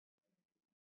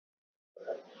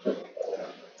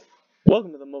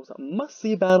Welcome to the most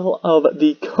must-see battle of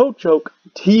the Kochoke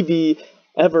TV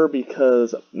ever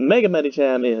because Mega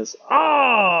Medicham is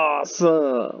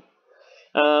awesome!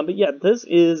 But yeah, this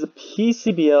is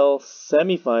PCBL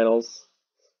semifinals.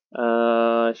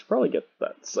 I should probably get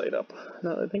that site up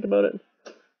now that I think about it.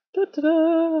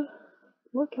 Da-da-da!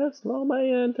 Look how slow my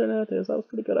internet is. That was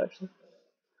pretty good, actually.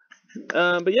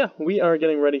 But yeah, we are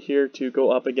getting ready here to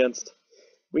go up against...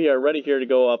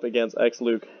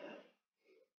 X-Luke.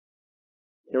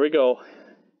 Here we go.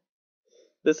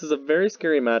 This is a very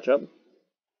scary matchup.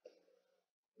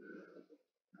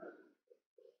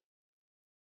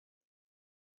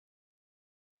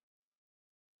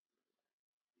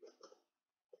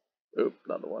 Oop,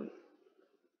 not the one.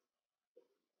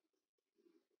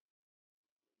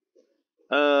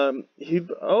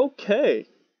 Okay.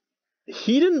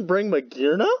 He didn't bring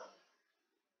Magirna?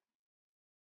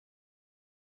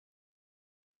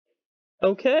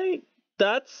 Okay,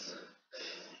 that's...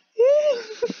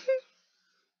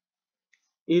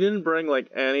 He didn't bring,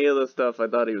 like, any of the stuff I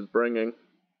thought he was bringing.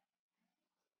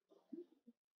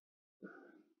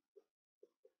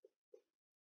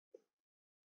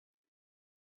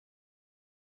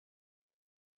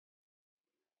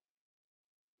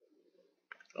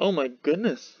 Oh my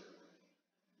goodness.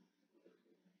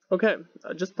 Okay,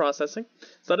 just processing.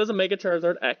 So that is a Mega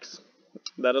Charizard X.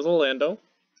 That is a Lando.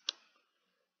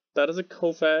 That is a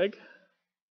Kofag.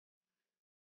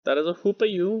 That is a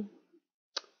Hoopayu.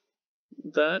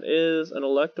 That is an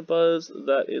Electabuzz.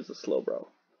 That is a Slowbro.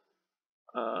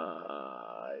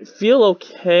 I feel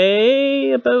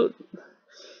okay about...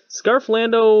 Scarf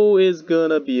Lando is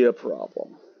gonna be a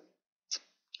problem.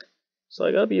 So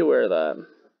I gotta be aware of that.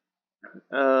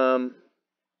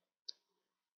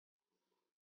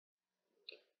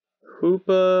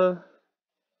 Hoopa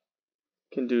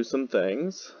can do some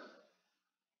things.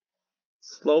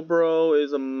 Slowbro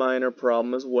is a minor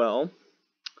problem as well.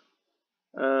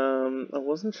 I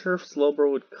wasn't sure if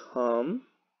Slowbro would come.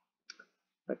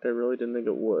 In fact, I really didn't think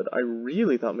it would. I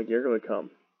really thought Magirna would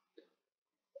come.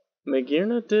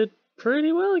 Magirna did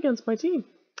pretty well against my team.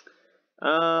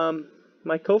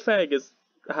 My Kofag is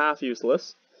half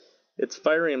useless. It's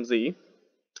Fire MZ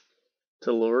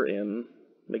to lure in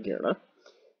Magirna.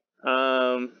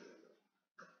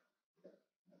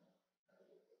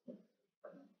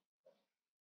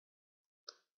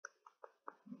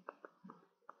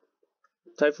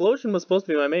 Typhlosion was supposed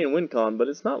to be my main win con, but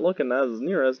it's not looking as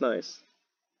near as nice.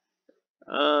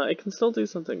 It can still do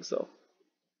some things though.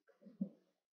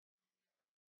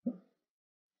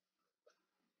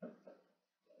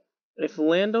 If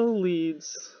Lando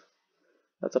leads,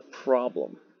 that's a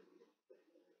problem.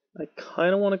 I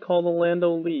kind of want to call the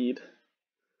Lando lead,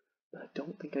 but I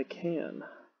don't think I can.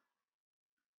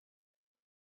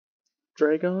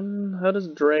 Dragon? How does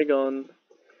Dragon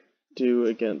do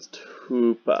against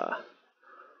Hoopa?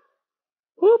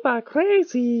 Hoopa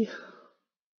crazy!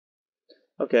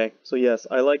 Okay, so yes,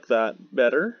 I like that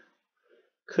better.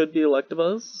 Could be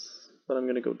Electabuzz, but I'm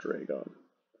gonna go Dragon.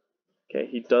 Okay,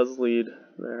 he does lead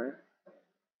there.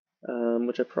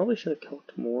 Which I probably should have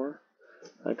counted more.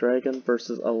 A Dragon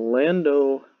versus a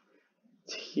Lando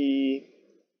T.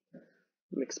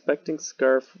 I'm expecting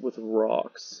Scarf with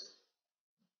rocks.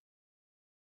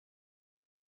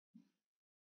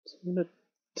 So I'm gonna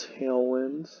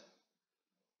Tailwind.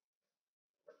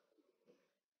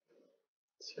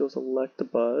 So he goes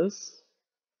Electabuzz.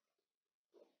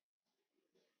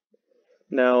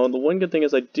 Now, the one good thing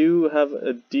is I do have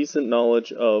a decent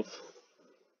knowledge of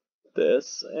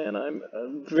this, and I'm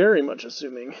very much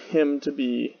assuming him to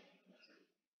be...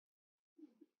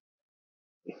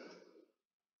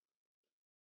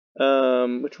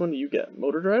 which one do you get?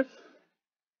 Motor Drive?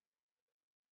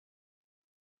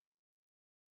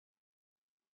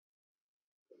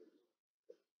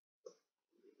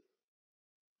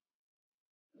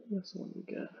 That's the one you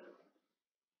get.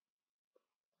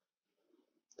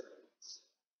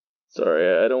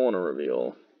 Sorry, I don't want to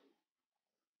reveal.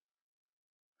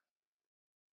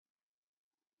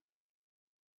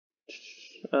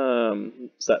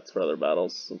 Sets for other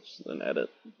battles. It's an edit.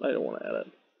 I don't want to edit.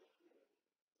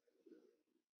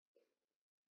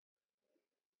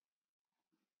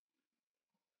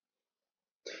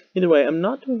 Either way, I'm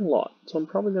not doing a lot, so I'm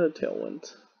probably going to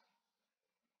Tailwind.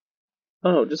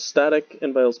 Oh no, just Static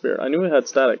and Vital Spirit. I knew it had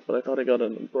Static, but I thought I got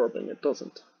an Absorbing. It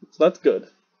doesn't. So that's good.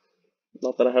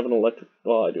 Not that I have an electric...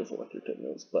 Well, I do have electric type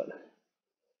moves, but...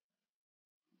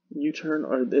 U-turn,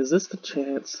 or is this the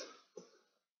chance?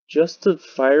 Just to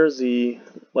Fire Z.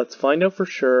 Let's find out for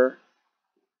sure.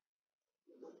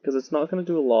 Because it's not going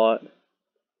to do a lot.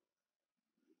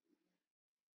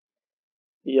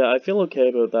 Yeah, I feel okay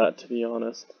about that, to be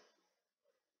honest.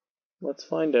 Let's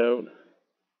find out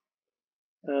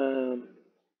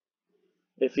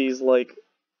if he's like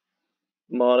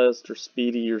modest or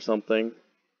speedy or something.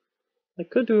 I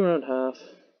could do around half.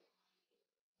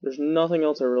 There's nothing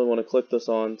else I really want to click this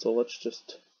on, so let's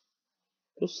just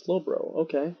go slow, bro.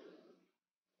 Okay.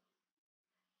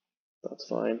 That's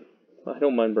fine. I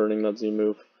don't mind burning that Z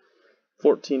move.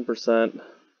 14%.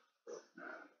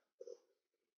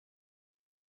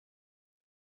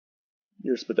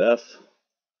 Your SPDF.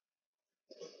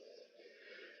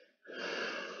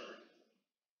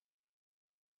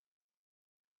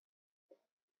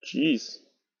 Jeez.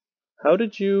 How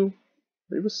did you...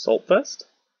 Are you with Saltfest?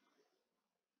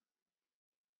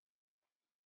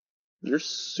 You're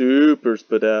super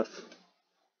SPDF.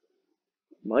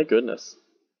 My goodness.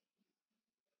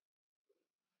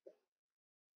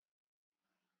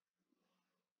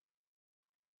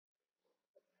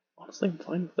 Honestly, I'm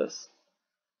fine with this.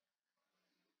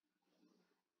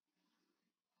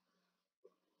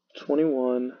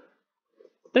 21.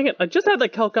 Dang it, I just had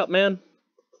that calc up, man.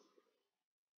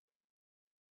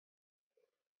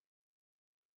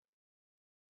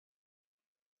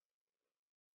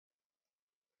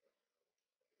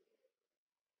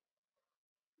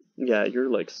 Yeah, you're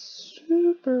like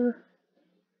super...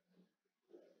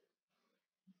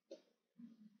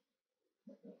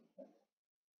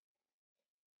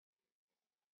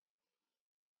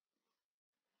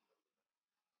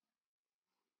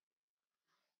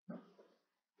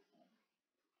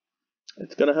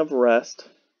 It's gonna have rest.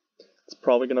 It's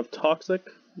probably gonna have toxic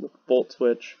with volt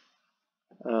switch.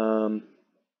 It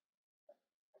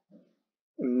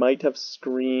might have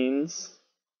screens.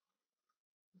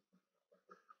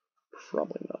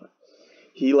 Probably not.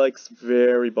 He likes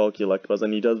very bulky Electabuzz,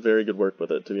 and he does very good work with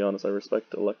it. To be honest, I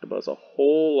respect Electabuzz a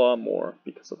whole lot more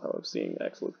because of how I've seen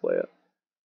Axel play it.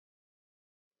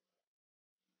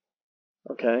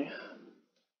 Okay.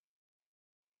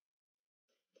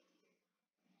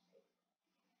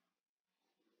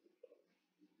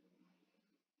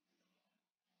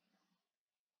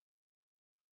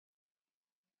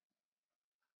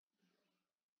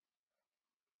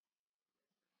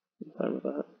 I'm fine with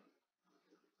that.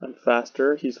 I'm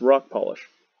faster. He's Rock Polish.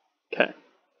 Okay.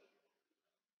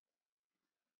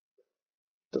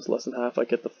 Does less than half. I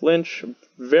get the flinch.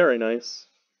 Very nice.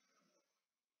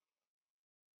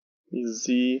 He's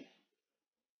Z.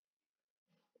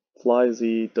 Fly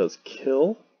Z does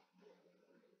kill.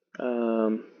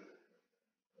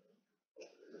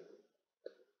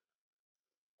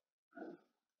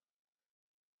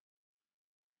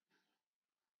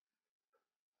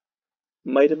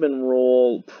 Might have been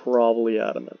roll, probably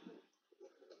adamant.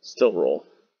 Still roll.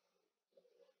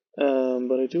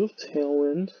 But I do have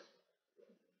Tailwind.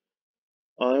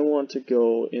 I want to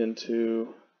go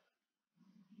into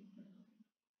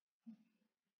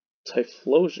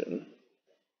Typhlosion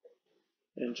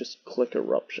and just click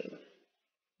Eruption.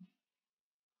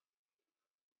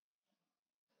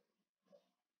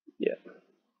 Yeah.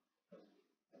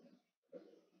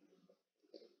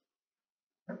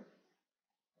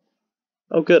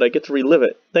 Oh good, I get to relive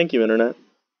it. Thank you, Internet.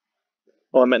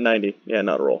 Oh, I'm at 90. Yeah,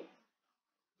 not a roll.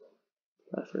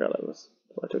 I forgot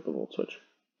I took the volt switch.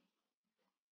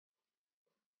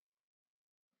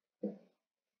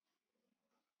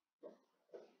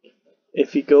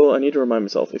 If you go, I need to remind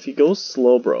myself, if you go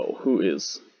Slowbro, who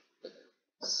is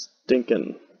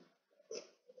stinking...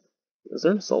 Is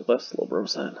there an Assault Vest Slowbro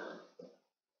set?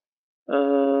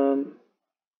 No.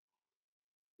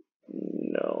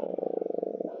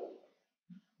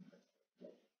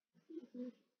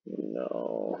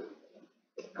 No.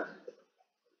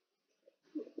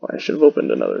 Well, I should have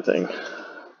opened another thing.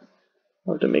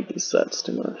 I'll have to make these sets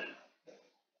too much.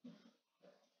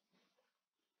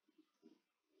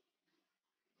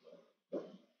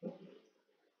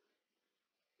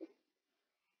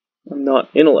 I'm not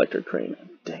in Electric Crane.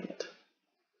 Dang it.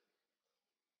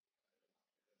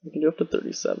 I can do up to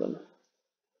 37.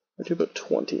 I do about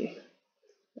 20.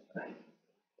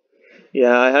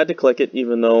 Yeah, I had to click it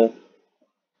even though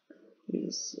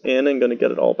he's in and gonna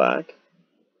get it all back.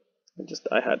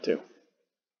 I had to.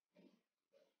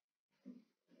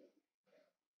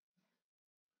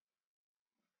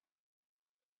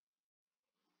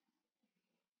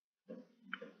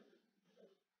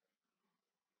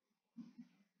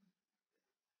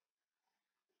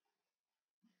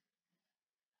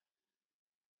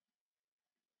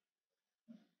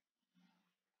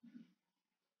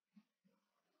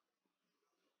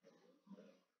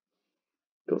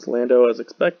 Goes Lando as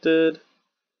expected.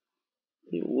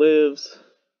 He lives.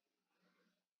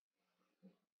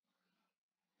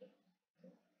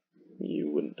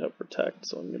 You wouldn't have Protect,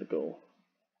 so I'm gonna go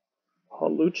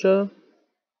Halucha.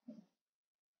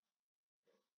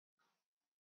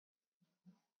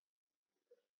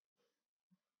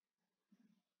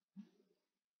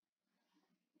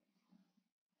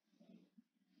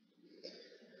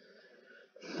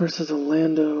 Versus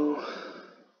Orlando.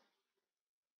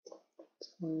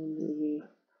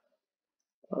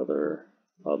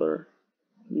 Other.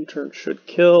 U-turn should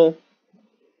kill.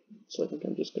 So I think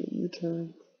I'm just going to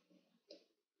U-turn.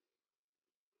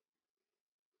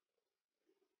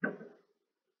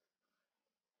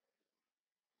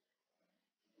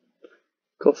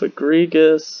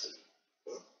 Kofagrigus.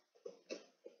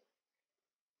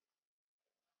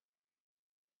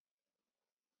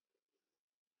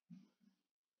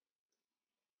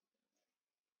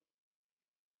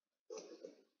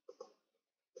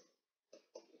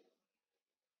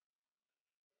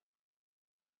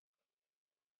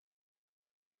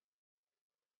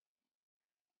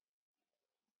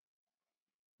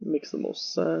 Makes the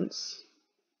most sense.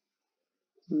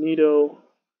 Nido.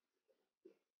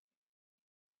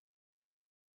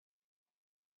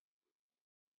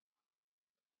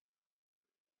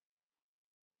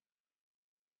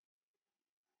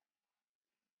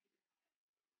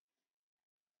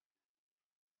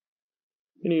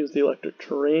 I'm gonna use the electric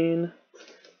terrain.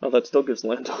 Oh, that still gives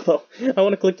Lando though. I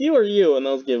want to click you or you, and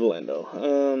that'll give Lando.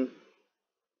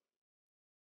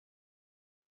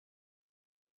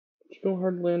 Did you go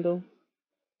hard, Lando?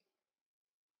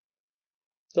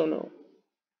 Don't know.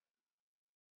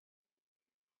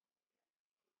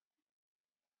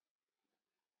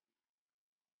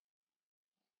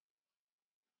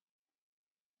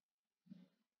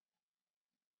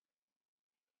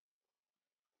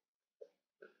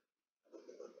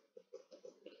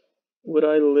 Would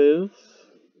I live?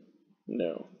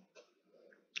 No.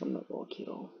 I'm not lucky at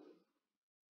all.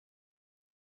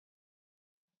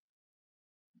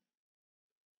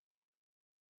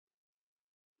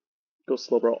 Go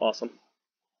slow, bro. Awesome.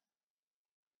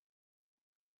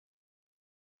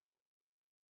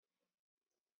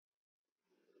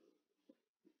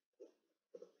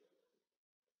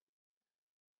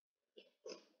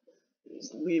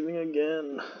 He's leaving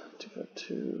again.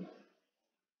 252.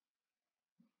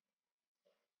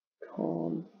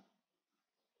 Calm.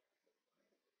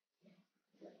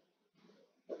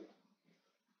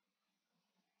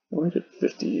 Why did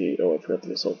 58? Oh, I forgot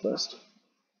the assault vest.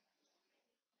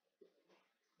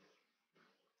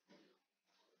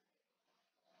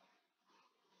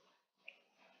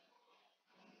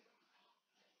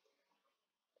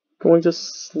 Going to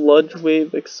Sludge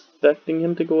Wave, expecting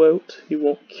him to go out. He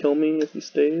won't kill me if he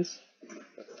stays.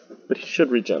 But he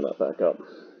should regen that back up.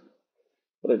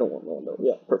 But I don't want Lando.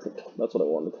 Yeah, perfect. That's what I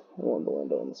wanted. I wanted the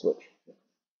Lando on the switch.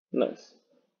 Nice.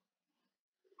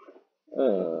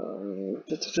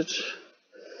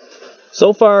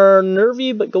 So far,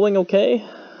 nervy, but going okay.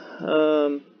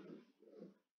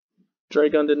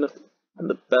 Dragon didn't have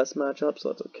the best matchup, so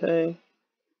that's okay.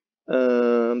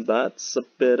 That's a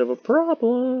bit of a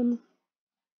problem.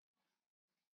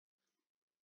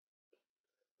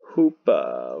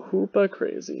 Hoopa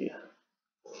crazy.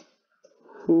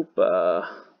 Hoopa.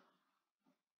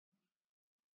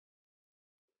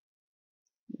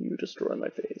 You destroy my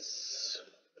face.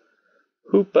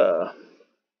 Hoopa.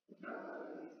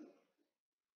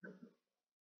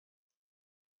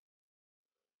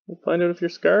 We'll find out if you're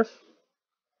Scarf.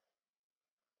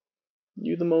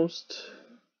 You the most.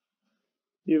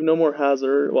 You have no more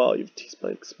hazard. Well, you have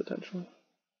T-Spikes potentially.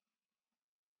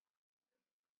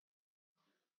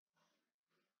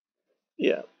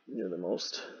 Yeah, you're the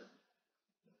most.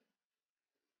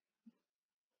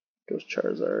 Goes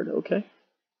Charizard. Okay.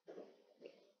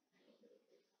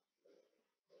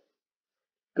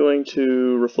 Going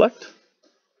to Reflect.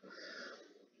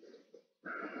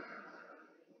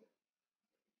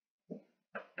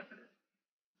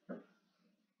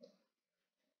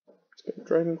 Let's get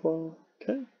Dragon Claw.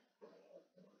 Okay.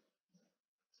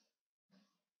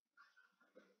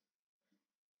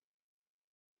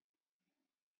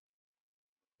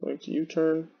 Going to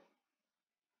U-turn.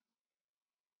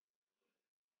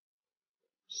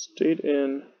 Stayed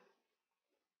in.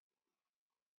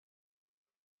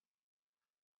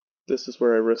 This is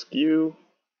where I risk you.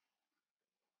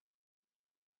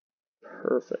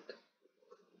 Perfect.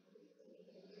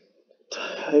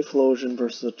 Typhlosion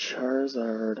versus a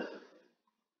Charizard.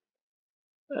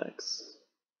 X.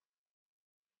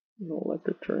 No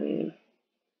electric terrain.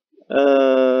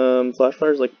 Flash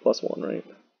Fire is like +1, right?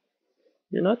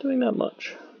 You're not doing that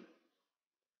much.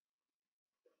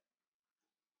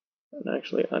 And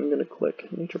actually, I'm gonna click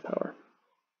Nature Power.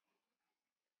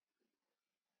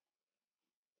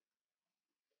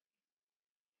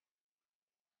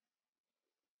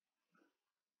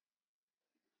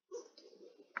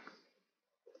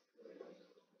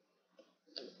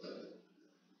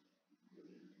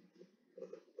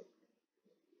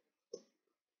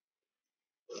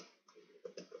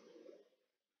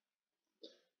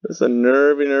 It's a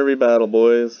nervy battle,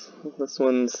 boys. This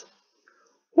one's...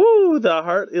 Woo! The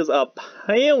heart is a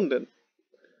pounding.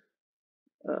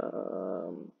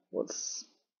 What's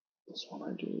this one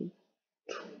I do?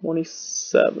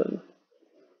 27.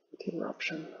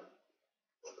 Eruption.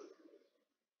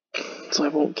 So I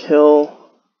won't kill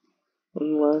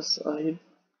unless I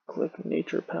click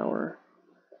nature power,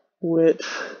 which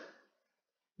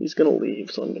he's gonna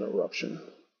leave, so I'm gonna eruption.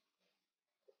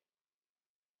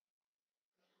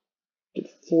 Get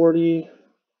 40.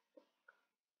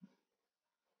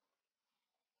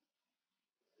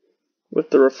 With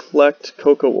the reflect,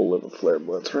 Coco will live a flare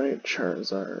blitz, right?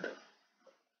 Charizard.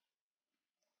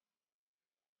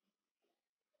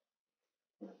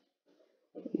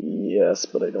 Yes,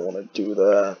 but I don't want to do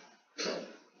that.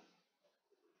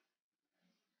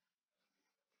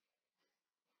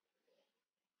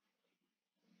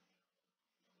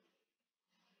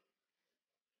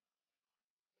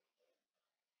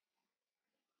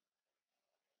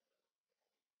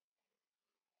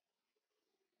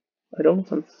 I don't know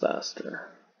if I'm faster.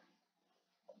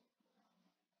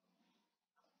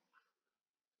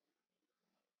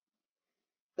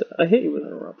 I hit you with an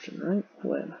eruption, right?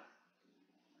 When?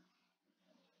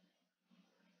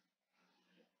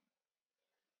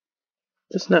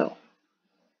 Just now.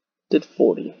 Did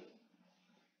 40.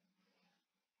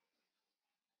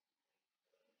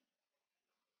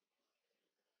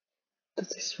 Did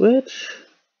they switch?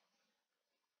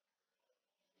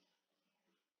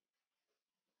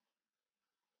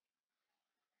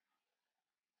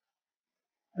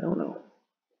 I don't know.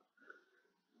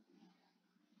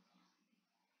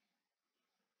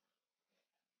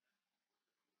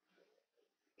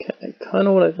 Okay, kind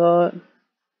of what I thought.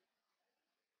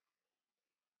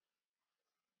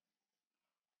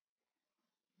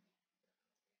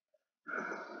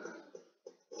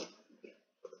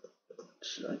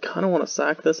 I kind of want to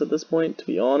sack this at this point, to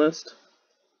be honest.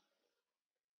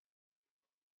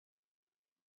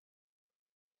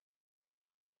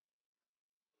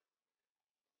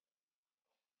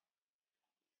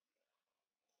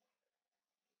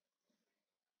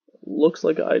 Looks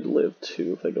like I'd live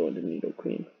too if I go into Nido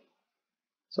Queen.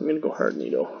 So I'm gonna go hard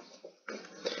Nido.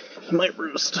 He might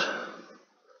roost.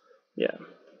 Yeah.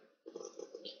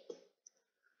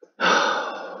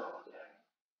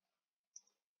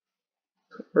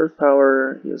 Earth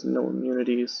power, he has no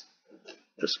immunities.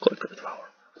 Just click Earth power.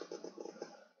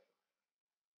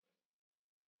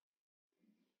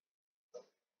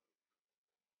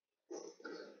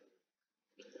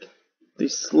 The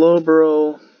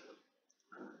Slowbro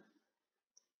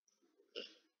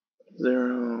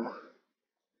 0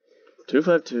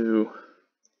 252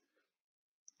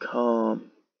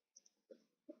 Calm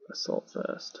Assault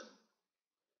Vest.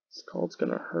 Scald's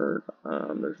gonna hurt.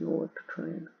 There's no electric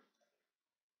train.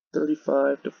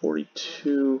 35 to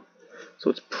 42. So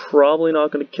it's probably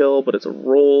not gonna kill, but it's a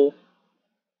roll.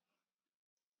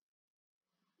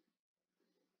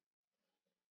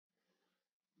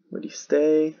 Would he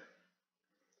stay?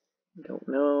 I don't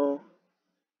know.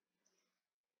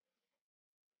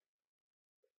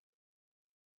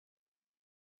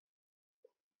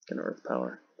 Gonna Earth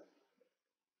Power.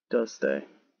 Does stay.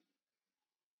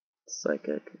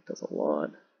 Psychic does a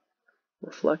lot.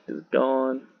 Reflect is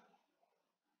gone.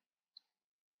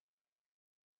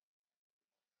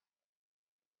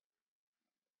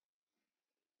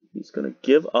 He's gonna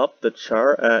give up the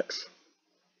Char X.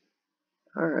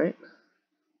 Alright.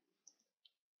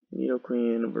 Nido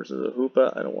Queen versus a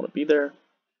Hoopa. I don't want to be there.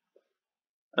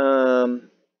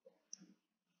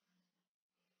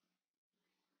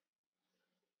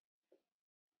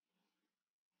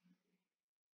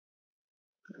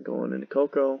 Going into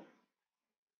Coco.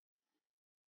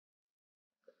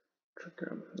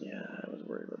 Trigger him. Yeah, I was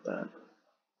worried about that.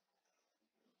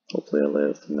 Hopefully I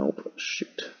live. Nope.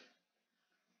 Shoot.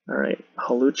 Alright.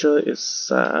 Halucha is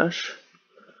Sash,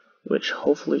 which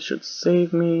hopefully should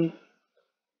save me.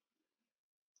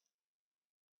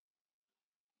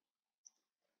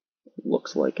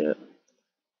 Looks like it.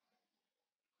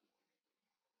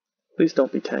 Please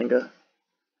don't be Tanga.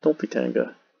 Don't be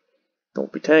Tanga.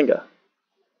 Don't be Tanga.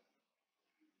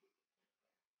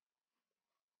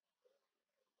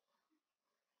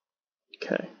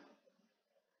 Okay.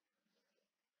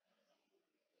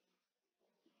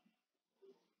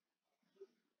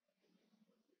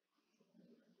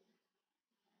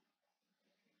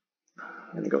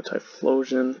 I'm gonna go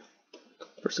Typhlosion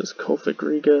versus Kofic.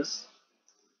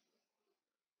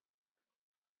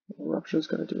 Eruption's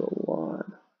gonna do a lot.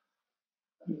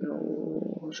 I'm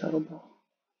gonna Shadow Ball.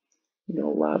 I'm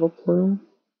gonna Lava Plume.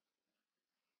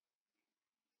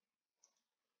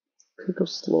 Could go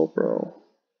Slowbro.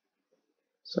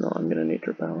 So now I'm going to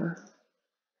nature power.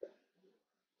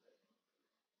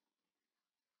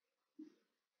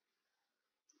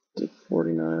 Do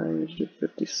 49, I need to do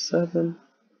 57.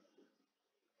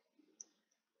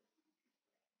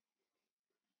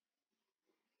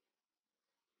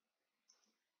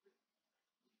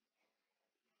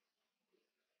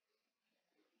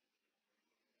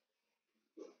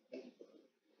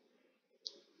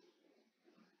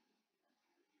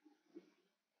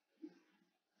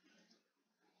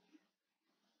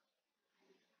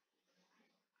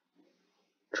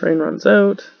 Train runs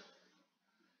out,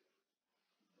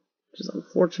 which is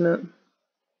unfortunate.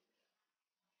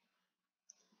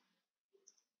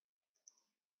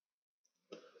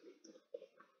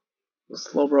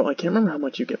 Slow bro, I can't remember how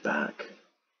much you get back.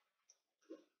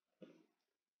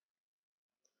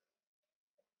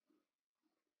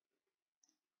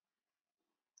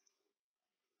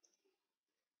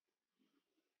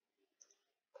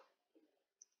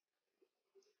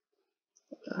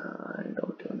 I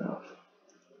don't do enough.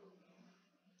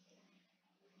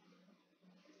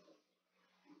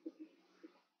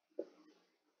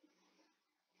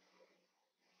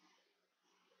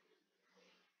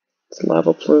 This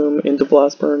lava plume into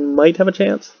blast burn might have a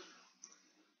chance.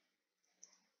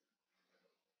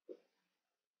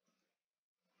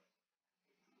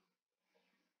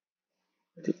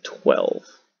 I did 12.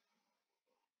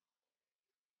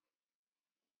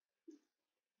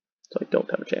 So I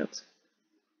don't have a chance.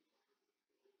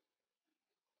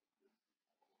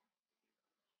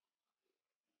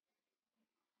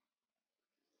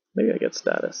 Maybe I get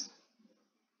status.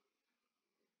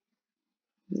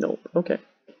 Nope. Okay.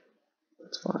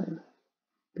 That's fine.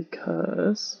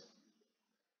 Because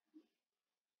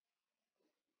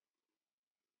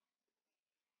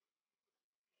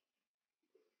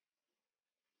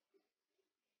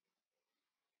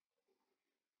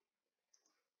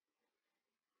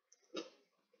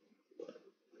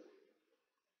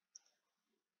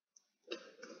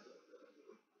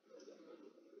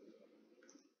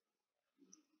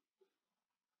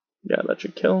yeah, that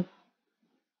should kill.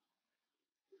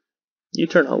 You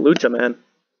turn on Lucha, man.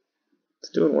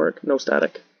 It's doing work. No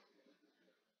static.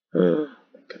 Thank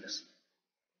goodness.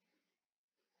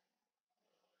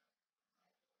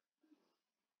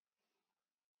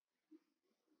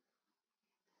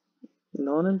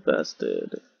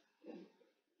 Non-invested.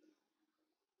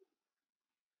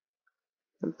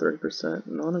 I'm 30%.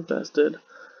 Non-invested.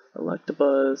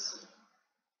 Electabuzz.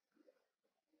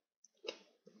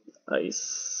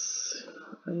 Ice.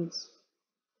 Ice.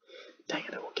 Dang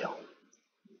it, it will kill.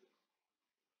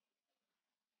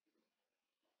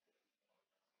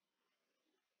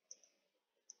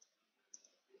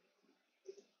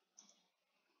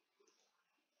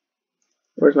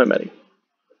 Where's my Medi?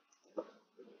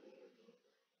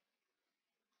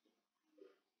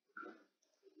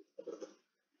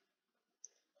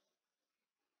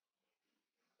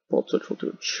 Volt Switch will do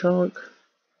a chunk.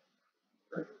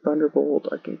 Thunderbolt,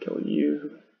 I can kill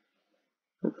you.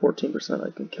 From 14%, I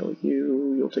can kill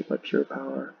you. You'll take my pure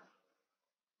power.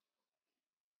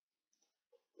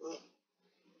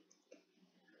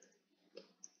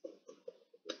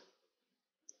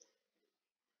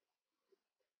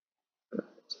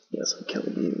 Yes, I'm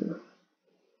killing you.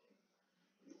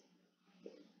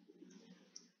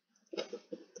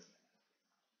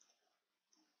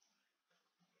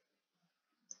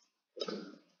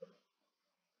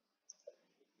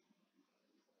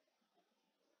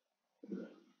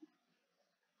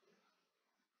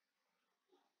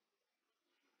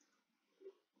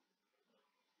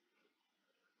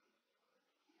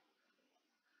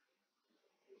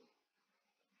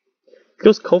 If it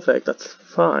goes Kofag, that's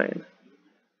fine.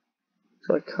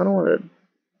 So I kind of want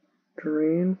to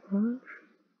Drain Punch.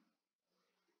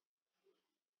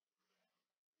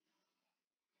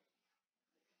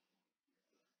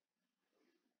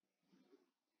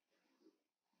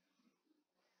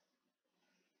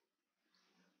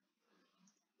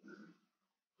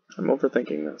 I'm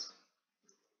overthinking this.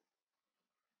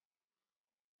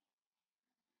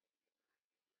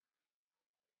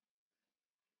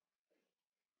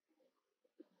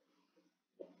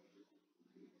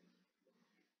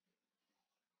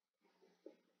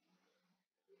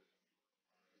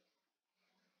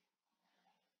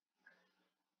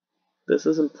 This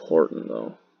is important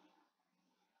though.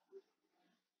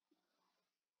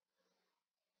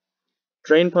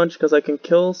 Drain Punch because I can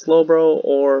kill Slowbro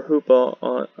or Hoopa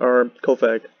on, or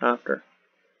Kofag after.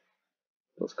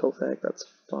 Those Kofag, that's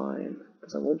fine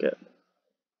because I won't get.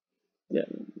 Yeah,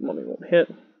 Mummy won't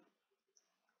hit.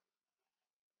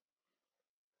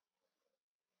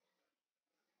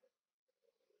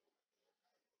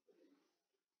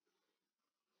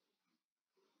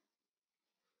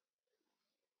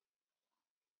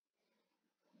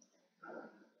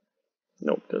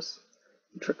 Nope, because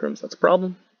Trick Rooms, that's a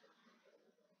problem.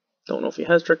 Don't know if he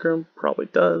has Trick Room. Probably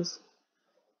does.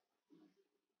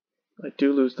 I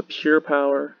do lose the pure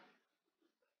power.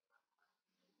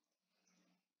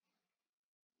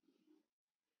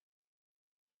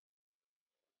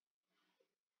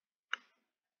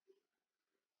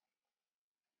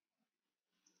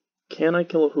 Can I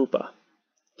kill a Hoopa?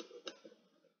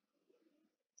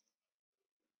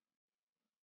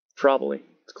 Probably.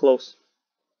 It's close.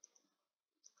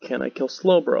 Can I kill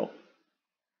Slowbro?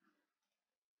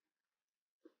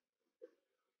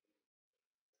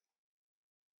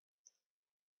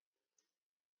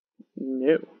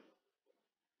 No.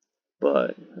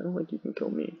 But I don't think you can kill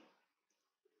me.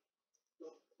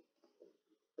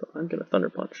 But I'm gonna Thunder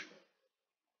Punch.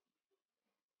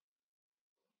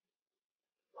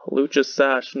 Halucha's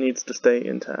Sash needs to stay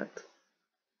intact.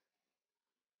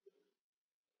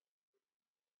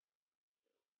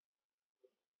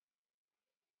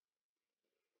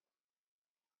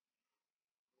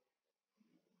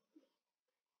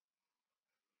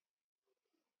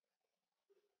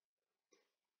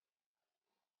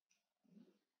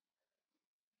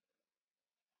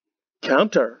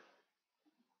 Counter!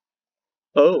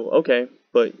 Oh, okay.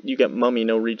 But you get Mummy,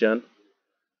 no regen.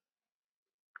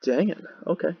 Dang it.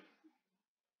 Okay.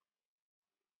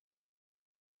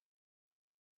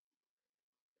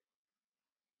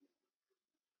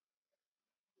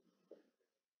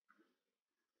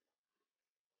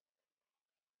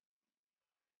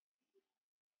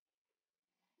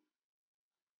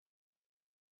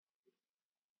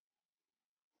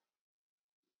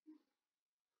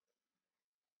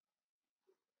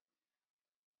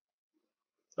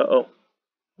 Uh-oh.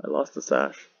 I lost the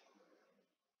Sash.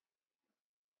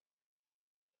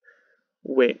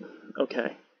 Wait.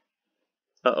 Okay.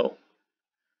 Uh-oh.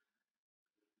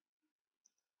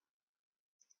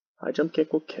 High jump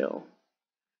kick will kill.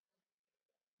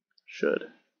 Should.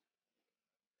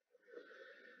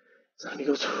 So he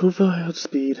goes Hoopa,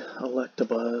 outspeed,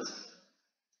 Electabuzz.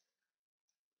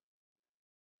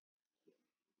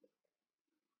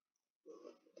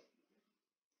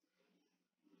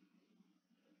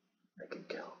 I can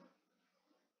kill.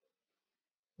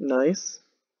 Nice.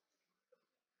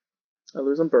 I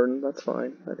lose on Burden, that's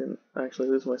fine. I didn't actually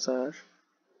lose my Sash.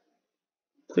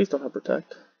 Please don't have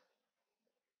Protect.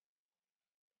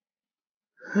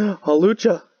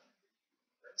 Hawlucha!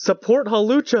 Support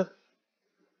Hawlucha!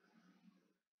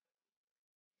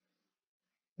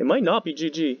 It might not be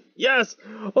GG. Yes!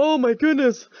 Oh my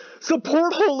goodness!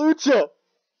 Support Hawlucha!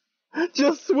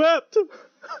 Just swept!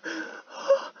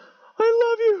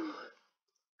 I love you!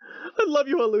 I love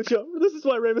you, Hawlucha. This is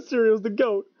why Rey Mysterio is the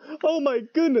GOAT. Oh my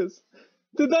goodness!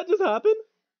 Did that just happen?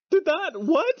 Did that?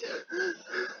 What?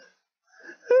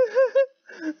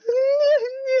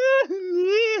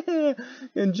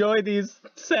 Enjoy these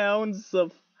sounds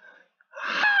of.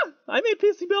 I made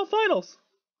PCBL finals.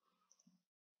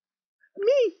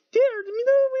 Me, dear.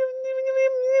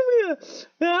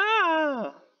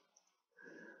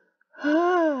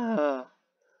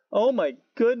 Oh my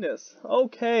goodness.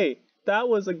 Okay, that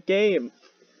was a game.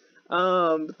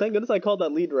 Thank goodness I called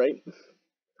that lead right.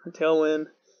 Tailwind.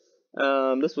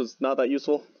 This was not that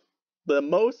useful. The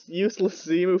most useless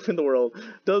Z move in the world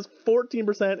does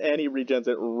 14% and he regens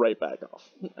it right back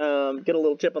off. Get a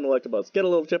little chip on the Electabuzz. Get a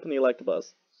little chip on the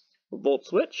Electabuzz. Volt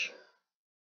Switch.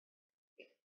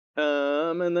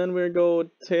 And then we go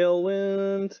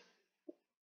Tailwind.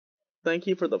 Thank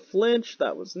you for the flinch.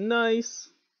 That was nice.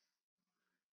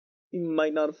 You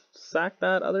might not have sacked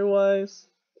that otherwise.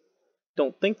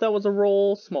 Don't think that was a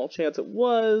roll. Small chance it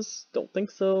was. Don't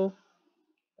think so.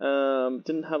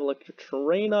 Didn't have Electric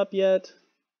Terrain up yet.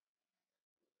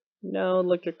 Now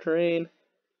Electric Terrain.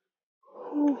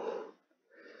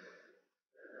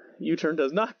 U-turn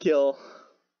does not kill.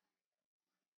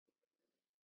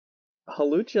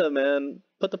 Hawlucha, man,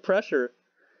 put the pressure.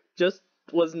 Just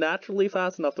was naturally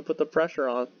fast enough to put the pressure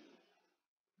on.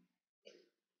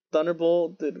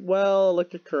 Thunderbolt did well.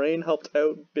 Electric Terrain helped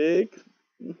out big.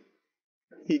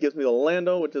 He gives me the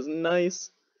Lando, which is nice.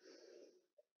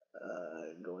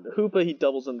 Going to Hoopa, he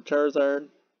doubles into Charizard.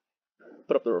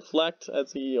 Put up the Reflect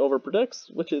as he overpredicts,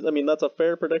 which is, I mean, that's a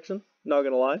fair prediction, not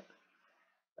gonna lie.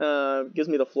 Gives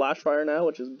me the Flash Fire now,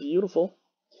 which is beautiful.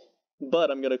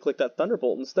 But I'm gonna click that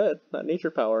Thunderbolt instead, that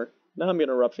Nature Power. Now I'm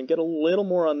gonna Eruption, get a little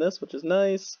more on this, which is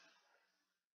nice.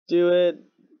 Do it.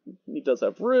 He does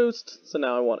have Roost, so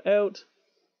now I want out.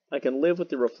 I can live with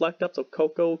the Reflect up, so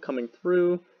Coco coming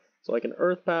through, so I can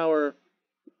Earth Power.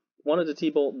 Wanted to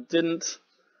T-Bolt, didn't.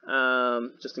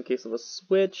 Just in case of a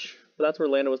switch. But that's where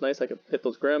Lando was nice, I could hit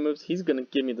those ground moves. He's gonna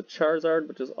give me the Charizard,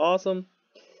 which is awesome.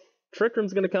 Trick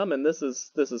Room's gonna come, and this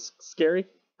is scary.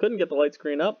 Couldn't get the light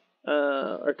screen up,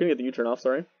 or couldn't get the U-turn off.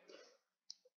 Sorry.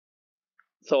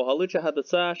 So Hawlucha had the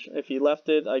sash. If he left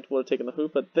it, I would have taken the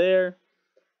Hoopa there.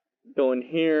 Go in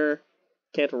here.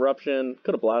 Can't Eruption.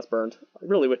 Could have Blast Burned. I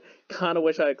really would. Kind of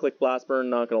wish I had clicked Blast Burn.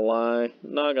 Not gonna lie.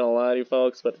 Not gonna lie to you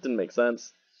folks, but it didn't make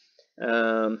sense.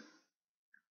 Now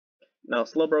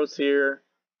Slowbro's here.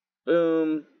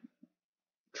 Boom.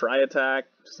 Try attack.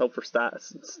 Just hope for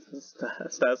stats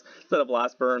instead of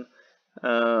Blast Burn.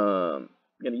 Gonna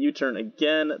U-turn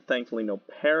again. Thankfully no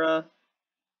Para.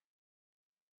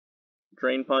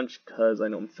 Drain Punch, because I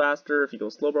know I'm faster. If you go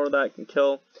Slowbro with that, you can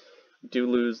kill. Do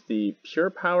lose the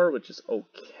Pure Power, which is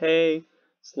okay.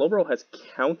 Slowbro has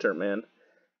counter, man.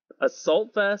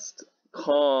 Assault Vest,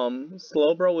 Calm,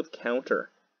 Slowbro with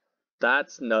counter.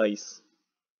 That's nice.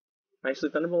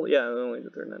 Actually, Thunderbolt, yeah, only the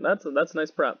 39. That's a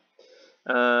nice prep.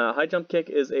 High Jump Kick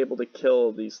is able to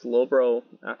kill the Slowbro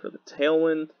after the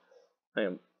Tailwind. I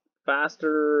am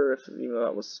faster, even though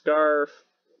that was Scarf.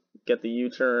 Get the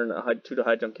U-turn, 2 to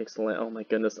High Jump Kicks to land. Oh my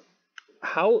goodness.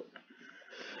 How...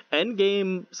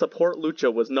 Endgame support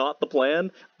Lucha was not the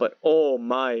plan, but oh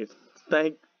my,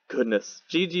 thank goodness.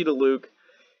 GG to Luke.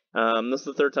 This is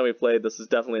the third time we played. This is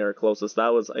definitely our closest.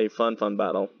 That was a fun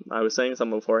battle. I was saying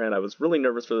something beforehand. I was really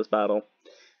nervous for this battle.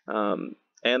 And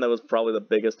that was probably the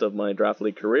biggest of my Draft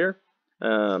League career.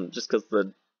 Just because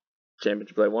the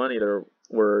championship I won either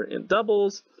were in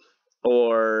doubles,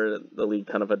 or the league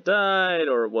kind of had died,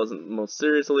 or it wasn't the most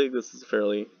serious league. This is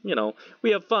fairly,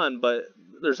 we have fun, but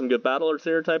there's some good battle or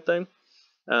theater type thing.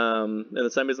 In the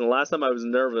semis, and the last time I was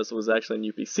nervous was actually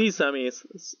in UPC semis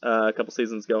a couple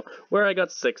seasons ago, where I got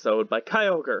 6-0'd by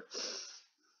Kyogre.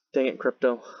 Dang it,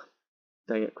 Crypto.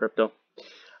 Dang it, Crypto.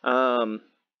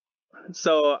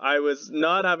 So I was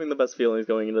not having the best feelings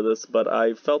going into this, but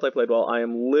I felt I played well. I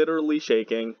am literally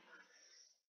shaking.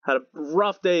 Had a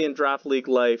rough day in Draft League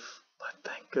life, but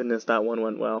thank goodness that one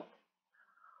went well.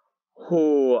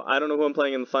 Ooh, I don't know who I'm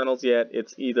playing in the finals yet.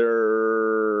 It's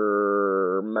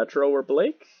either Metro or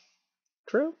Blake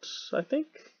Trout, I think.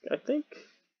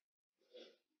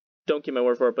 Don't keep my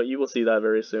word for it, but you will see that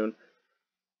very soon.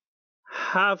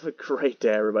 Have a great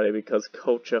day, everybody, because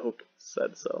Coach Oak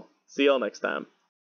said so. See y'all next time.